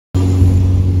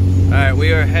right,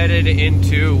 we are headed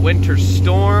into winter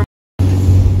storm.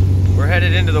 We're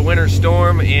headed into the winter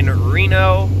storm in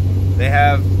Reno. They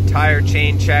have tire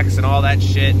chain checks and all that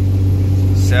shit.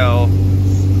 So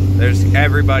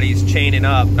everybody's chaining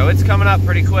up. Oh, it's coming up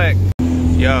pretty quick.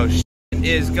 Yo, shit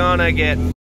is gonna get.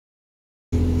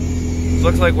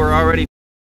 Looks like we're already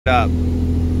up.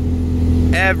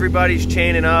 Everybody's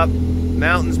chaining up.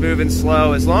 Mountain's moving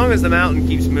slow. As long as the mountain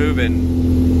keeps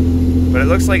moving. But it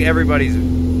looks like everybody's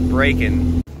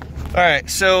braking. All right,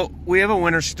 so we have a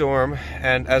winter storm,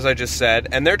 and as I just said,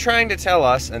 and they're trying to tell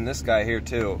us, and this guy here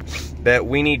too, that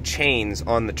we need chains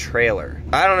on the trailer.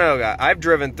 I don't know, guys. I've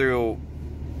driven through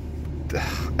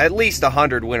at least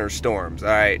 100 winter storms, all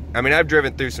right? I mean, I've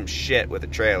driven through some shit with a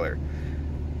trailer.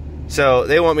 So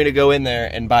they want me to go in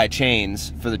there and buy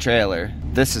chains for the trailer.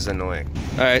 This is annoying.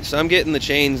 All right, so I'm getting the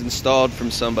chains installed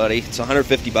from somebody. It's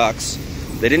 150 bucks.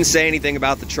 They didn't say anything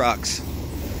about the trucks.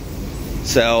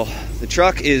 So the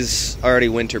truck is already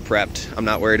winter prepped. I'm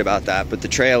not worried about that. But the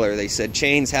trailer, they said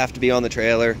chains have to be on the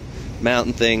trailer.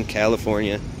 Mountain thing,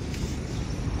 California.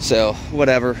 So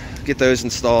whatever, get those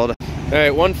installed. All right,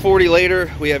 140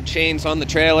 later, we have chains on the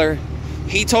trailer.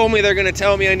 He told me they're gonna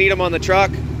tell me I need them on the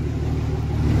truck.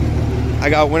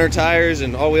 I got winter tires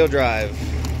and all-wheel drive.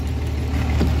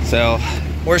 So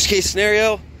worst case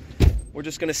scenario, we're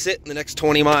just gonna sit in the next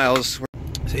 20 miles.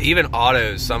 So even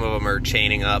autos, some of them are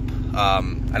chaining up.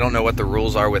 I don't know what the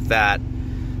rules are with that.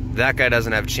 That guy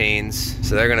doesn't have chains,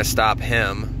 so they're gonna stop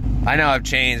him. I know I have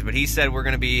chains, but he said we're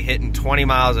gonna be hitting 20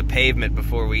 miles of pavement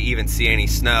before we even see any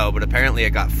snow, but apparently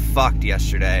it got fucked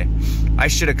yesterday. I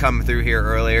should have come through here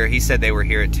earlier. He said they were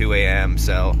here at 2 a.m.,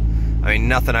 so, I mean,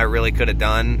 nothing I really could have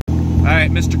done. All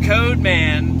right, Mr. Code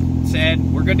Man said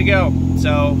we're good to go.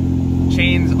 So,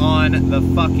 chains on the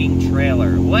fucking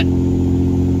trailer. What?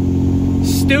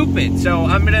 Stupid. So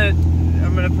I'm gonna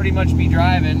pretty much be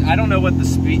driving. I don't know what the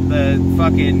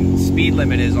fucking speed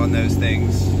limit is on those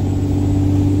things.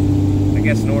 I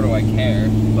guess nor do I care,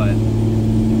 but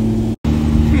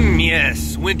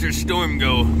yes, winter storm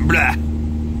go blah.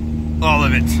 All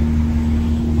of it.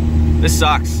 This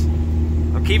sucks.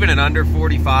 I'm keeping it under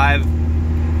 45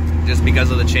 just because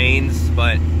of the chains,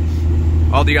 but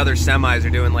all the other semis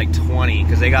are doing like 20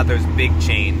 because they got those big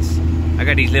chains. I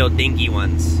got these little dinky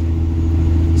ones.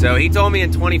 So he told me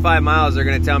in 25 miles they're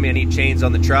gonna tell me I need chains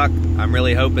on the truck. I'm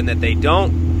really hoping that they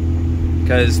don't,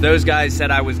 because those guys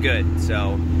said I was good.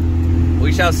 So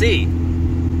we shall see.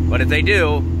 But if they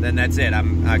do, then that's it.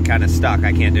 I'm kind of stuck.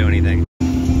 I can't do anything.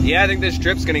 Yeah, I think this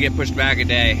trip's gonna get pushed back a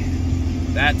day.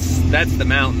 That's the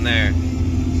mountain there.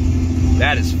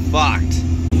 That is fucked.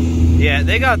 Yeah,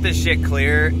 they got this shit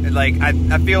clear. Like,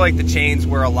 I feel like the chains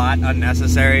were a lot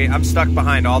unnecessary. I'm stuck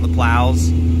behind all the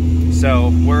plows. So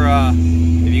we're,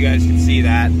 if you guys can see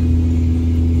that.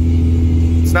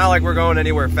 It's not like we're going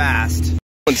anywhere fast.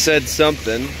 Someone said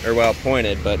something, or well,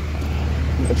 pointed, but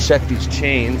let's check these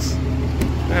chains.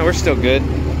 We're still good.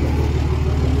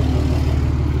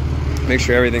 Make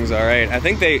sure everything's all right. I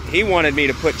think he wanted me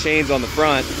to put chains on the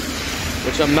front,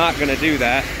 which I'm not gonna do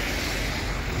that.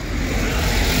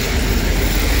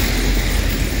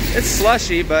 It's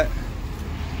slushy, but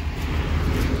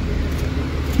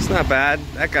it's not bad.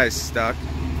 That guy's stuck.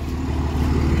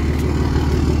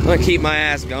 I'm gonna keep my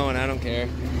ass going, I don't care.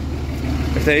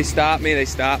 If they stop me, they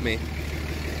stop me.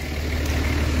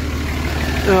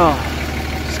 Oh,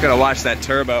 just gotta watch that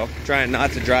turbo. Trying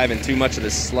not to drive in too much of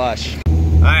this slush.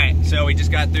 All right, so we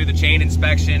just got through the chain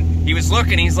inspection. He was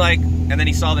looking, he's like, and then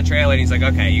he saw the trailer and he's like,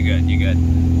 okay, you good, you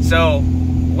good. So,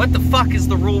 what the fuck is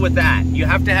the rule with that? You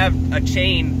have to have a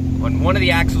chain on one of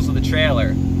the axles of the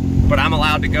trailer, but I'm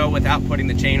allowed to go without putting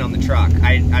the chain on the truck.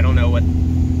 I don't know what,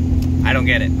 I don't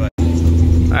get it, but.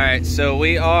 All right, so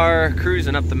we are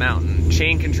cruising up the mountain.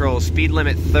 Chain control, speed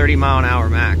limit 30 mile an hour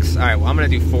max. All right, well, I'm gonna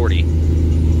do 40.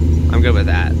 I'm good with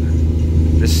that.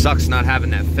 This sucks not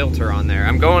having that filter on there.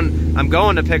 I'm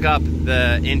going to pick up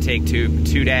the intake tube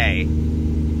today.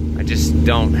 I just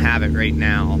don't have it right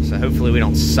now. So hopefully we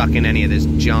don't suck in any of this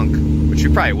junk, which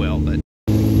we probably will, but.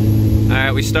 All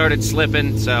right, we started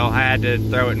slipping, so I had to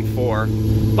throw it in 4.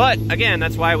 But again,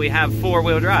 that's why we have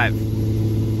 4-wheel drive.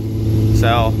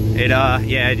 So it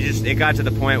got to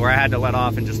the point where I had to let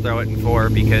off and just throw it in 4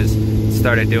 because it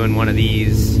started doing one of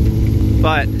these.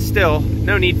 But still,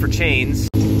 no need for chains.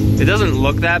 It doesn't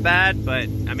look that bad, but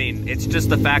I mean, it's just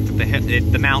the fact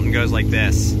that the mountain goes like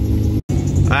this.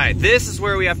 All right, this is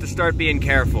where we have to start being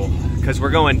careful because we're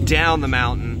going down the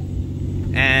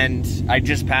mountain, and I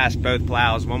just passed both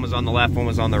plows. One was on the left, one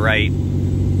was on the right,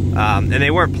 and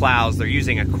they weren't plows; they're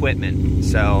using equipment.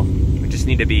 So we just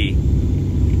need to be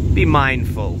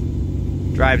mindful,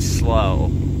 drive slow.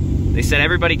 They said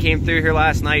everybody came through here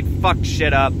last night, fucked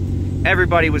shit up.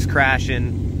 Everybody was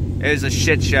crashing. It was a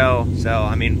shit show. So,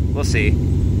 I mean, we'll see.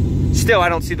 Still, I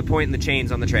don't see the point in the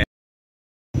chains on the trail.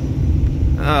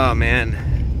 Oh,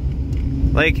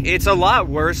 man. Like, it's a lot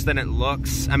worse than it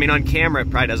looks. I mean, on camera,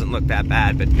 it probably doesn't look that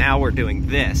bad, but now we're doing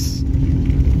this.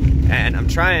 And I'm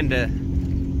trying to,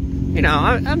 you know,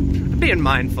 I'm being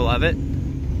mindful of it.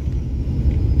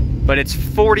 But it's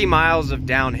 40 miles of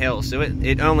downhill, so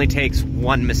it only takes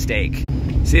one mistake.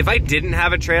 See, if I didn't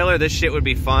have a trailer, this shit would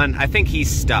be fun. I think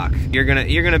he's stuck. You're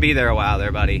gonna be there a while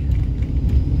there, buddy.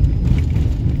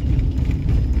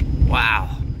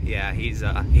 Wow. Yeah, he's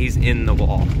in the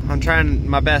wall. I'm trying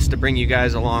my best to bring you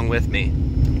guys along with me.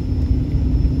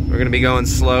 We're gonna be going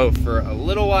slow for a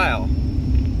little while.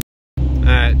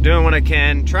 Alright, doing what I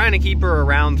can. Trying to keep her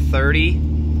around 30.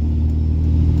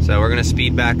 So we're gonna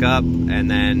speed back up,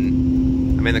 and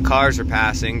then, I mean, the cars are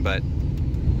passing, but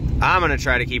I'm gonna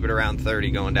try to keep it around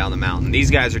 30 going down the mountain. These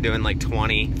guys are doing like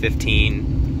 20,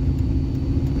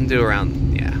 15, and do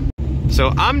around, yeah. So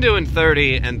I'm doing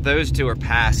 30, and those two are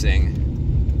passing.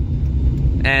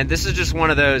 And this is just one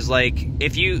of those, like,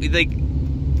 if you, like,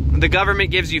 the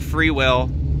government gives you free will,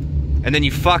 and then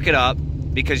you fuck it up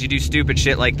because you do stupid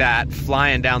shit like that,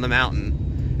 flying down the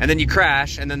mountain, and then you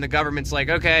crash, and then the government's like,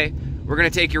 okay, we're gonna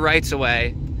take your rights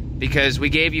away because we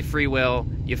gave you free will,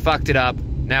 you fucked it up,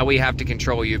 now we have to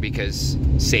control you because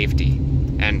safety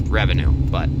and revenue,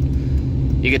 but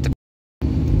you get the...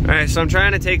 Alright, so I'm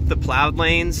trying to take the plowed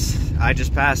lanes. I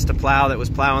just passed a plow that was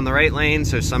plowing the right lane,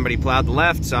 so somebody plowed the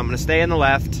left, so I'm gonna stay in the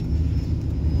left.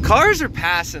 Cars are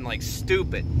passing like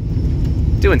stupid.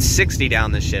 Doing 60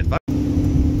 down this shit.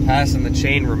 Passing the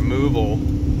chain removal,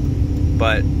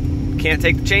 but can't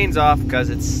take the chains off because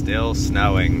it's still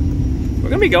snowing. We're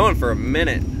gonna be going for a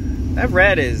minute. That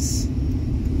red is,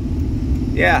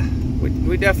 yeah,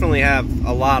 we definitely have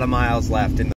a lot of miles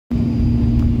left in the...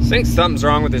 I think something's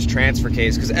wrong with this transfer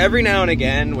case, because every now and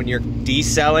again when you're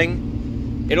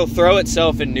decelling, it'll throw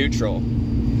itself in neutral.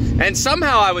 And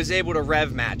somehow I was able to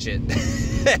rev match it.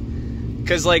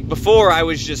 Because like before I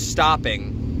was just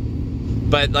stopping,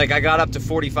 but like I got up to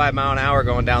 45 mile an hour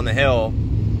going down the hill.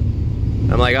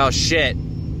 I'm like, oh shit.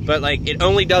 But like it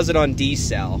only does it on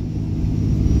decel.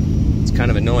 Kind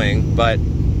of annoying, but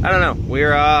I don't know.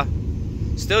 We're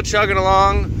still chugging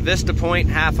along. Vista Point,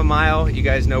 half a mile. You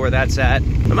guys know where that's at.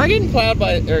 Am I getting plowed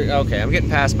by, okay, I'm getting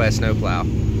passed by a snowplow.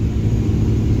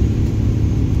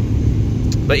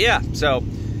 But yeah, so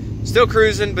still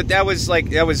cruising, but that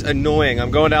was annoying.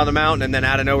 I'm going down the mountain and then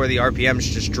out of nowhere the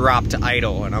RPMs just drop to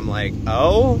idle and I'm like,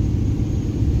 oh,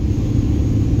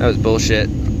 that was bullshit.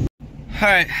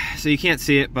 Alright, so you can't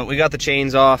see it, but we got the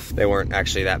chains off. They weren't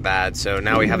actually that bad, so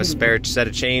now we have a spare set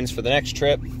of chains for the next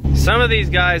trip. Some of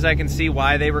these guys, I can see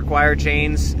why they require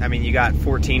chains. I mean, you got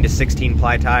 14 to 16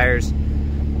 ply tires.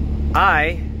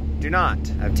 I do not.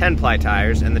 I have 10 ply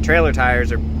tires, and the trailer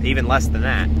tires are even less than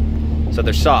that. So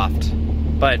they're soft.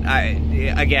 But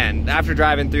again, after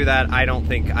driving through that, I don't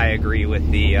think I agree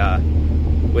with the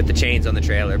chains on the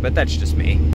trailer, but that's just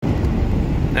me.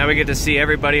 Now we get to see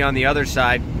everybody on the other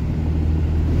side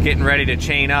getting ready to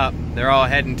chain up. They're all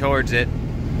heading towards it.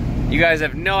 You guys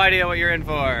have no idea what you're in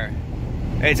for.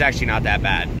 It's actually not that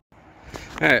bad.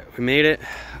 All right, we made it.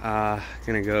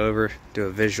 Gonna go over, do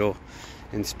a visual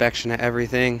inspection of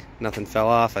everything. Nothing fell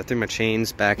off. I threw my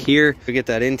chains back here. We get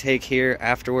that intake here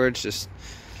afterwards. Just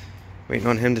waiting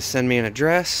on him to send me an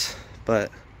address.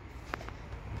 But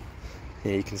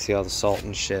yeah, you can see all the salt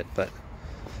and shit. But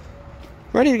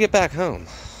I'm ready to get back home.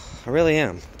 I really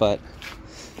am. But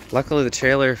luckily the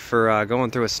trailer for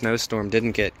going through a snowstorm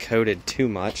didn't get coated too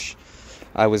much.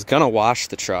 I was gonna wash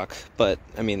the truck, but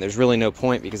I mean, there's really no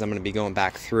point because I'm gonna be going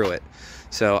back through it.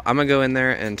 So I'm gonna go in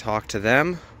there and talk to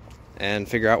them and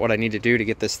figure out what I need to do to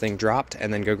get this thing dropped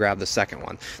and then go grab the second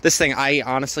one. This thing,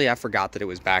 I forgot that it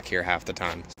was back here half the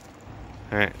time.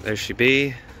 All right, there she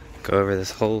be. Go over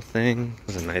this whole thing. It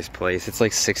was a nice place. It's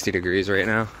like 60 degrees right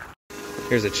now.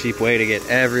 Here's a cheap way to get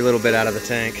every little bit out of the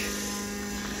tank.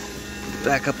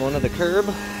 Back up onto the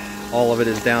curb. All of it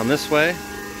is down this way.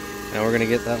 Now we're gonna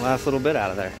get that last little bit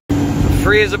out of there.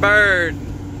 Free as a bird.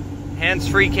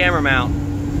 Hands-free camera mount.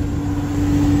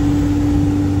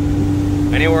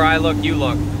 Anywhere I look, you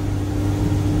look.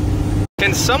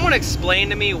 Can someone explain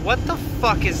to me what the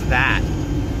fuck is that?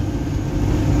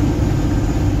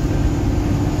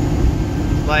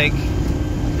 Like,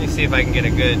 let me see if I can get a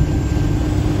good...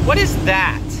 What is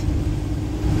that?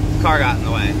 The car got in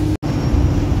the way.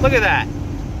 Look at that.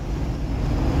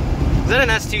 Is that an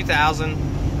S2000?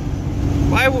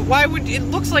 Why would... It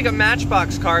looks like a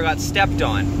Matchbox car got stepped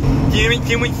on. Damn it,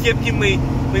 someone stepped in my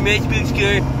Matchbox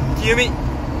car. Damn it.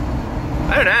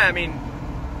 I don't know, I mean,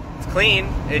 it's clean.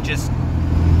 It just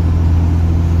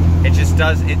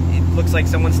does, it looks like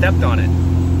someone stepped on it.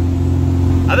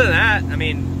 Other than that, I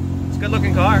mean, it's a good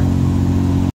looking car.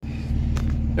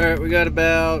 All right, we got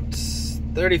about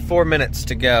 34 minutes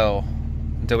to go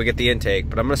until we get the intake,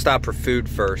 but I'm gonna stop for food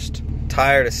first.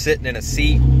 Tired of sitting in a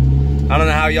seat. I don't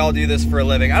know how y'all do this for a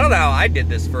living. I don't know how I did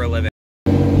this for a living.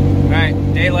 All right,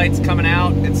 daylight's coming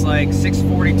out. It's like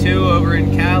 6:42 over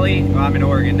in Cali. Well, I'm in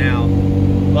Oregon now.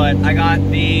 But I got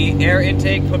the air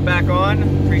intake put back on.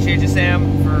 Appreciate you,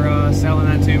 Sam, for selling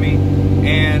that to me.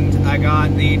 And I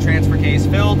got the transfer case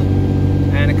filled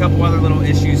and a couple other little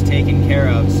issues taken care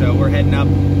of. So we're heading up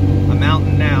a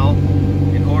mountain now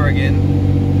in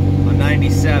Oregon on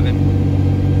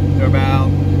 97. So about,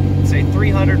 say,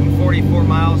 344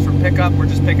 miles from pickup. We're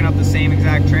just picking up the same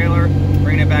exact trailer,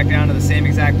 bringing it back down to the same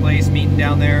exact place, meeting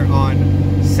down there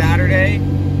on Saturday.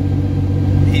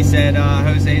 He said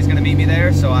Jose's gonna meet me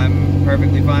there, so I'm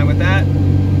perfectly fine with that.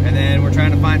 And then we're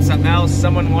trying to find something else.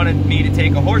 Someone wanted me to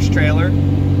take a horse trailer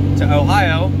to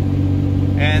Ohio,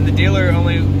 and the dealer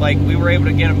only, like, we were able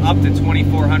to get him up to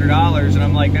 $2,400, and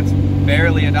I'm like, that's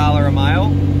barely $1 a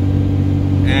mile.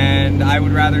 And I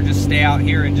would rather just stay out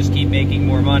here and just keep making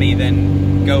more money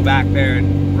than go back there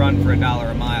and run for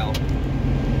 $1 a mile.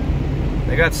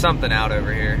 They got something out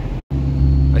over here.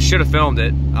 I should have filmed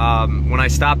it. When I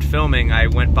stopped filming, I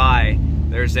went by.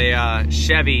 There's a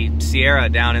Chevy Sierra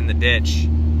down in the ditch.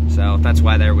 So that's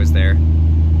why there was there.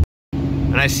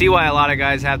 And I see why a lot of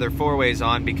guys have their four-ways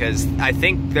on, because I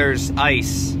think there's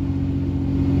ice.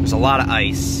 There's a lot of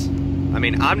ice. I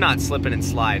mean, I'm not slipping and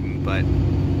sliding, but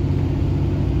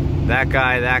that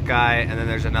guy, and then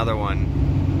there's another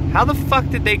one. How the fuck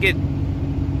did they get...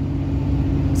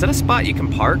 Is that a spot you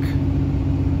can park?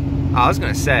 Oh, I was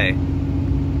gonna say,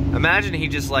 imagine he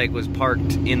just like was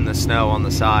parked in the snow on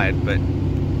the side, but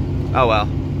oh well.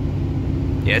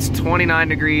 Yeah, it's 29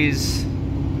 degrees,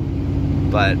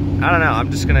 but I don't know.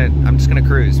 I'm just gonna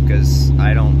cruise because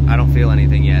I don't feel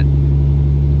anything yet.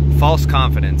 False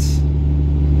confidence.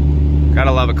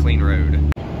 Gotta love a clean road.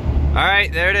 All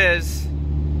right, there it is.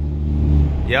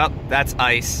 Yep, that's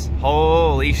ice.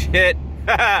 Holy shit.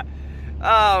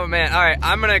 Oh man. All right,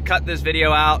 I'm gonna cut this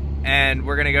video out and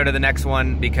we're gonna go to the next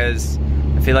one because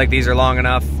I feel like these are long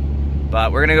enough.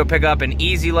 But we're gonna go pick up an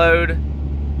easy load.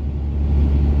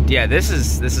 Yeah, this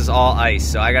is all ice,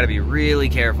 so I gotta be really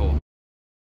careful.